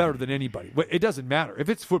rivalry better than anybody. It doesn't matter. If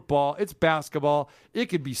it's football, it's basketball, it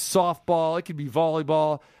could be softball, it could be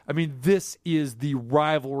volleyball. I mean, this is the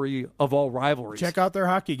rivalry of all rivalries. Check out their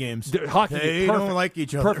hockey games. They don't like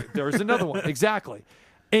each other. Perfect. There's another one. Exactly.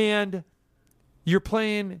 And you're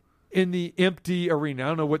playing in the empty arena. I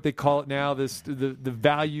don't know what they call it now, the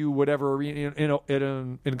value whatever arena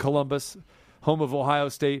in Columbus, home of Ohio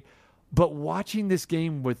State. But watching this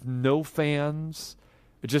game with no fans,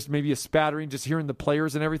 just maybe a spattering, just hearing the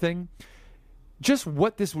players and everything, just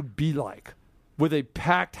what this would be like with a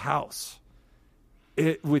packed house,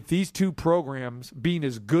 with these 2 programs being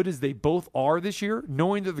as good as they both are this year,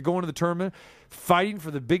 knowing that they're going to the tournament, fighting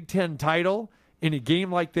for the Big Ten title in a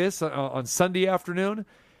game like this on Sunday afternoon,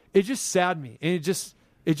 it just saddened me. And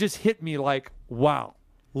it just hit me like, wow,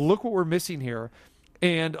 look what we're missing here.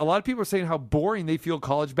 And a lot of people are saying how boring they feel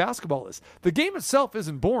college basketball is. The game itself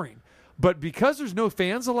isn't boring. But because there's no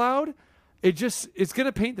fans allowed, it's going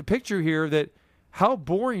to paint the picture here that how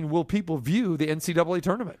boring will people view the NCAA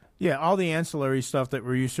tournament? Yeah, all the ancillary stuff that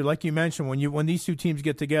we're used to. Like you mentioned, when these 2 teams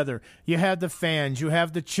get together, you have the fans, you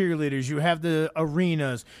have the cheerleaders, you have the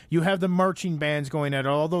arenas, you have the marching bands going at it.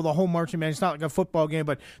 Although the whole marching band, it's not like a football game,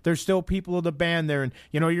 but there's still people of the band there. And,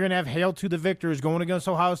 you're going to have Hail to the Victors going against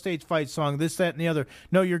Ohio State's fight song, this, that, and the other.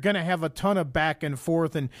 No, you're going to have a ton of back and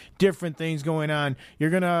forth and different things going on.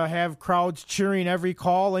 You're going to have crowds cheering every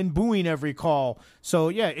call and booing every call. So,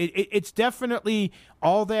 yeah, it's definitely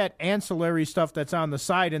all that ancillary stuff that's on the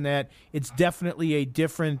side in that. It's definitely a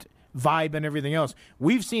different vibe and everything else.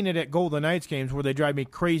 We've seen it at Golden Knights games where they drive me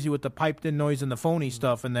crazy with the piped-in noise and the phony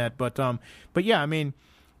stuff and that. But yeah, I mean,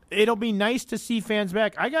 it'll be nice to see fans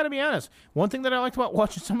back. I got to be honest. One thing that I liked about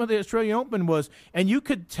watching some of the Australian Open was, and you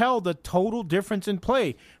could tell the total difference in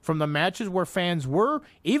play from the matches where fans were,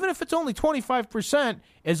 even if it's only 25%,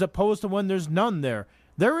 as opposed to when there's none there.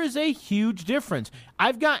 There is a huge difference.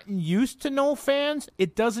 I've gotten used to no fans.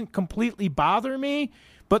 It doesn't completely bother me,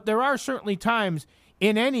 but there are certainly times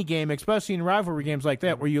in any game, especially in rivalry games like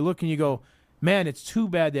that, where you look and you go, man, it's too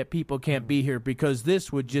bad that people can't be here because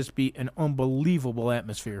this would just be an unbelievable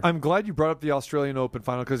atmosphere. I'm glad you brought up the Australian Open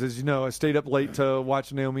final because, as you know, I stayed up late to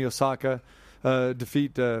watch Naomi Osaka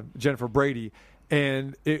defeat Jennifer Brady,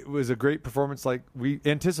 and it was a great performance like we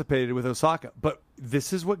anticipated with Osaka. But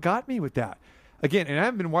this is what got me with that. Again, and I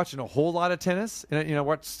haven't been watching a whole lot of tennis, and I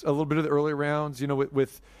watched a little bit of the early rounds,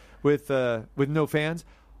 with no fans.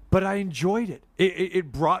 But I enjoyed it.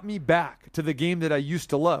 It brought me back to the game that I used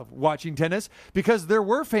to love, watching tennis, because there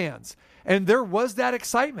were fans, and there was that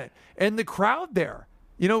excitement, and the crowd there,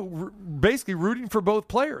 basically rooting for both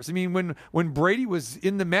players. I mean, when Brady was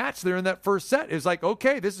in the match there in that first set, it was like,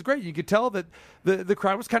 okay, this is great. You could tell that the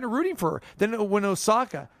crowd was kind of rooting for her. Then when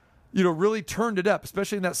Osaka, really turned it up,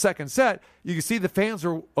 especially in that second set, you can see the fans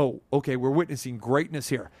are, oh, okay, we're witnessing greatness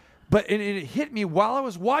here. But and it hit me while I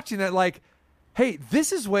was watching that, like, hey,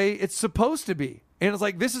 this is the way it's supposed to be. And it's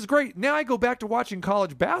like, this is great. Now I go back to watching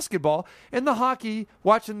college basketball and the hockey,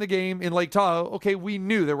 watching the game in Lake Tahoe. Okay, we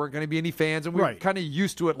knew there weren't going to be any fans, and we were kind of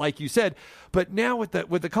used to it, like you said. But now with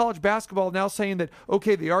the college basketball now saying that,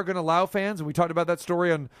 okay, they are going to allow fans, and we talked about that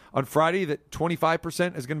story on Friday, that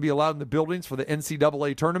 25% is going to be allowed in the buildings for the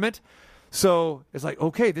NCAA tournament. So it's like,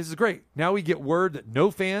 okay, this is great. Now we get word that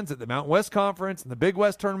no fans at the Mountain West Conference and the Big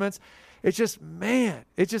West tournaments. It's just,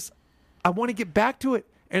 I want to get back to it,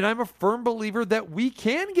 and I'm a firm believer that we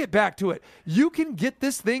can get back to it. You can get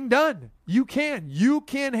this thing done. You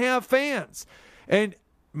can have fans. And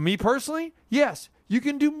me personally, yes, you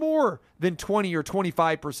can do more than 20 or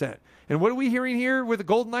 25%. And what are we hearing here with the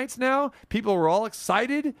Golden Knights now? People are all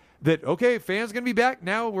excited that, okay, fans going to be back.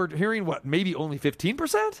 Now we're hearing, maybe only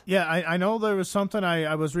 15%? Yeah, I know there was something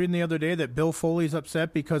I was reading the other day that Bill Foley's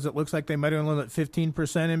upset because it looks like they might only let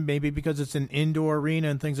 15% in, maybe because it's an indoor arena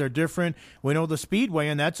and things are different. We know the Speedway,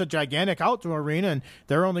 and that's a gigantic outdoor arena, and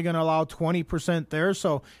they're only going to allow 20% there.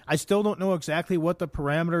 So I still don't know exactly what the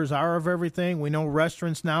parameters are of everything. We know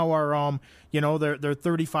restaurants now are, they're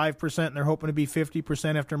 35%, and they're hoping to be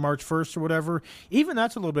 50% after March 1st or whatever. Even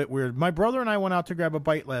that's a little bit weird. My brother and I went out to grab a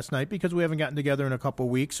bite last night because we haven't gotten together in a couple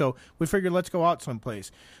of weeks, so we figured let's go out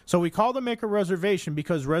someplace. So we called to make a reservation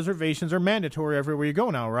because reservations are mandatory everywhere you go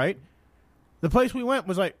now, right? The place we went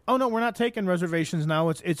was like, oh no, we're not taking reservations now.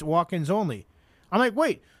 It's walk-ins only. I'm like,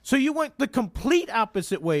 wait, so you went the complete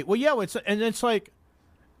opposite way? Well, yeah, it's like,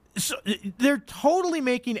 so they're totally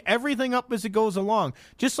making everything up as it goes along.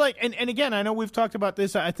 Just like, and again, I know we've talked about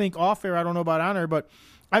this, I think off air, I don't know about on air, but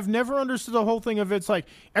I've never understood the whole thing of it's like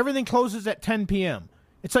everything closes at 10 p.m.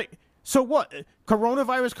 It's like, so what?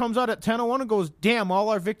 Coronavirus comes out at 10:01 and goes, damn, all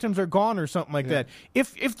our victims are gone or something like that.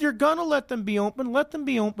 If you're going to let them be open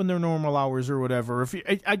their normal hours or whatever.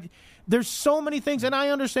 There's so many things, and I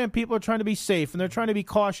understand people are trying to be safe and they're trying to be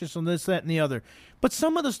cautious on this, that, and the other. But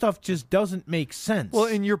some of the stuff just doesn't make sense. Well,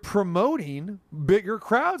 and you're promoting bigger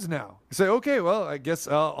crowds now. You say, okay, well, I guess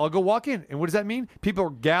I'll go walk in. And what does that mean? People are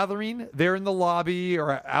gathering there in the lobby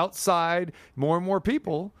or outside, more and more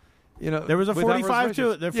people. There was a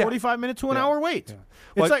 45 minute to an hour wait.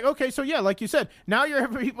 Yeah. It's like, okay, so like you said, now you're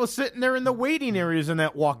having people sitting there in the waiting areas and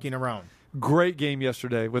that walking around. Great game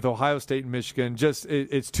yesterday with Ohio State and Michigan. Just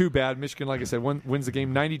it's too bad. Michigan, like I said, wins the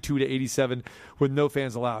game 92-87 with no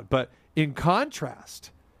fans allowed. But in contrast,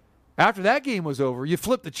 after that game was over, you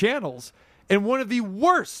flip the channels, and one of the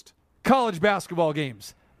worst college basketball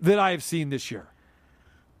games that I have seen this year.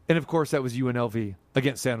 And, of course, that was UNLV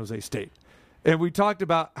against San Jose State. And we talked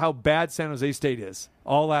about how bad San Jose State is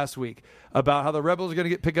all last week, about how the Rebels are going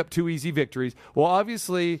to pick up 2 easy victories. Well,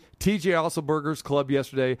 obviously, TJ Osselberger's club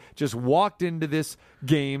yesterday just walked into this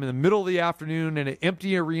game in the middle of the afternoon in an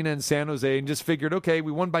empty arena in San Jose and just figured, okay,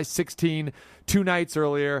 we won by 16 2 nights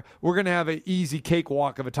earlier. We're going to have an easy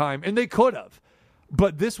cakewalk of a time. And they could have.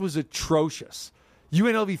 But this was atrocious.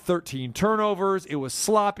 UNLV 13 turnovers. It was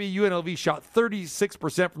sloppy. UNLV shot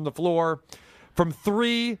 36% from the floor. From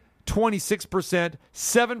 3, 26%,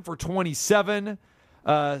 7 for 27,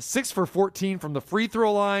 6 for 14 from the free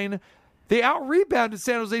throw line. They out-rebounded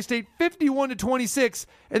San Jose State 51-26,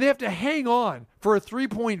 and they have to hang on for a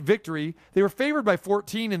 3-point victory. They were favored by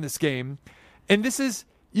 14 in this game. And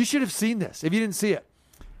you should have seen this if you didn't see it.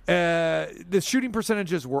 The shooting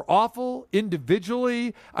percentages were awful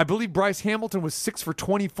individually. I believe Bryce Hamilton was 6 for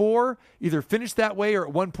 24, either finished that way or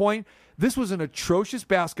at one point. This was an atrocious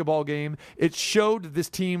basketball game. It showed that this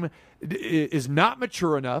team is not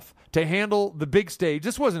mature enough to handle the big stage.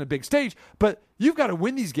 This wasn't a big stage, but you've got to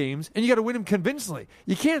win these games, and you got to win them convincingly.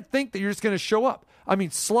 You can't think that you're just going to show up. I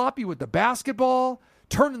mean, sloppy with the basketball,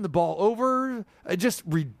 turning the ball over, just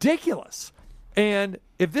ridiculous. And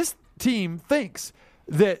if this team thinks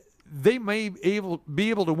that they may be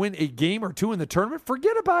able to win a game or two in the tournament,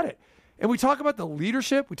 forget about it. And we talk about the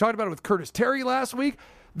leadership. We talked about it with Curtis Terry last week.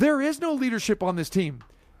 There is no leadership on this team.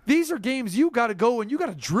 These are games you got to go and you got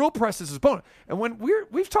to drill press this opponent. And when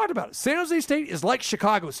we've talked about it, San Jose State is like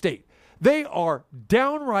Chicago State. They are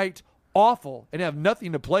downright awful and have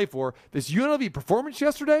nothing to play for. This UNLV performance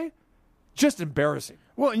yesterday, just embarrassing.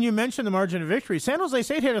 Well, and you mentioned the margin of victory. San Jose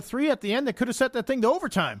State had a 3 at the end that could have set that thing to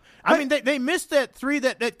overtime. I mean, they missed that 3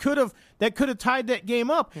 that could have tied that game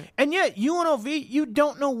up. And yet, UNLV, you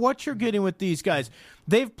don't know what you're getting with these guys.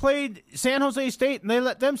 They've played San Jose State, and they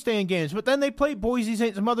let them stay in games. But then they played Boise State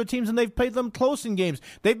and some other teams, and they've played them close in games.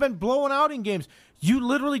 They've been blowing out in games. You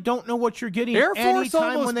literally don't know what you're getting. Air Force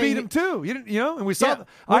almost when beat them too. And we saw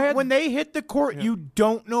when they hit the court, you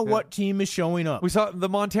don't know what team is showing up. We saw the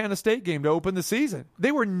Montana State game to open the season.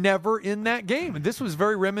 They were never in that game, and this was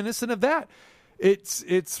very reminiscent of that.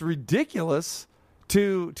 It's ridiculous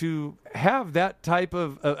to have that type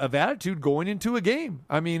of attitude going into a game.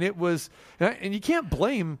 I mean, it was, and you can't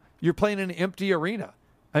blame you're playing in an empty arena.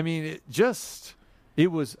 I mean, it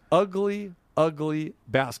was ugly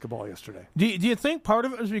basketball yesterday. Do you think part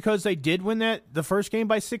of it was because they did win the first game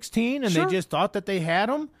by 16 and Sure. they just thought that they had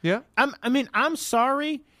them? Yeah. I'm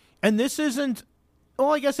sorry, and this isn't.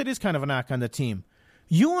 Well, I guess it is kind of a knock on the team.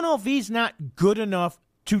 UNLV's not good enough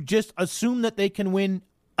to just assume that they can win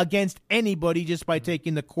against anybody just by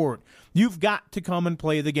taking the court. You've got to come and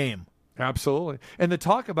play the game. Absolutely. And the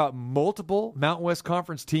talk about multiple Mountain West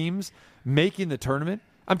Conference teams making the tournament,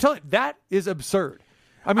 I'm telling you, that is absurd.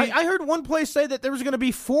 I mean, I heard one place say that there was going to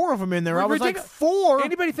be 4 of them in there. I was ridiculous. like, 4?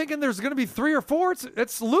 Anybody thinking there's going to be 3 or 4?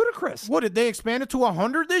 It's ludicrous. What, did they expand it to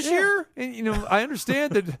 100 this year? And I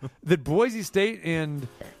understand that Boise State and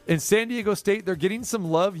San Diego State, they're getting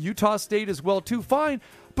some love. Utah State as well too. Fine,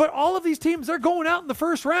 but all of these teams, they're going out in the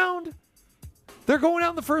first round. They're going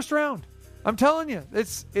out in the first round. I'm telling you,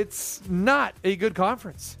 it's not a good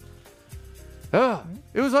conference. It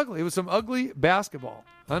was ugly. It was some ugly basketball.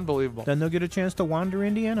 Unbelievable. Then they'll get a chance to wander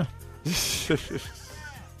Indiana.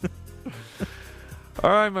 All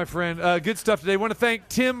right, my friend. Good stuff today. I want to thank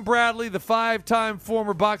Tim Bradley, the 5-time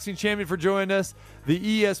former boxing champion, for joining us,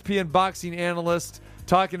 the ESPN boxing analyst,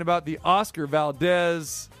 talking about the Oscar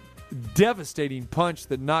Valdez devastating punch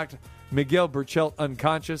that knocked Miguel Burchelt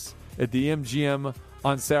unconscious at the MGM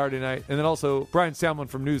on Saturday night. And then also Bryan Salmond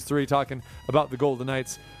from News 3 talking about the Golden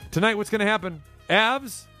Knights. Tonight, what's going to happen?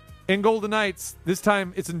 Avs and Golden Knights. This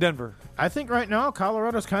time, it's in Denver. I think right now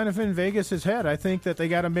Colorado's kind of in Vegas' head. I think that they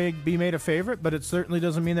got to be made a favorite, but it certainly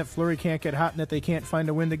doesn't mean that Fleury can't get hot and that they can't find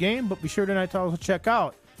a win the game. But be sure tonight to also check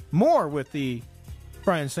out more with the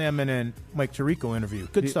Bryan Salmond and Mike Tirico interview.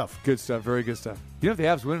 Good stuff. Good stuff. Very good stuff. If the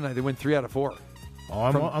Avs win tonight, they win 3 out of 4. Oh,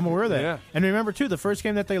 I'm aware of that. Yeah. And remember, too, the first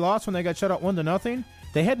game that they lost when they got shut out 1-0,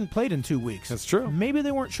 they hadn't played in 2 weeks. That's true. Maybe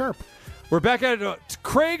they weren't sharp. We're back at it.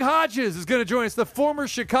 Craig Hodges is going to join us, the former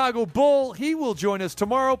Chicago Bull. He will join us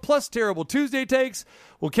tomorrow, plus Terrible Tuesday takes.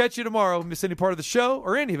 We'll catch you tomorrow. Miss any part of the show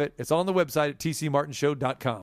or any of it, it's on the website at tcmartinshow.com.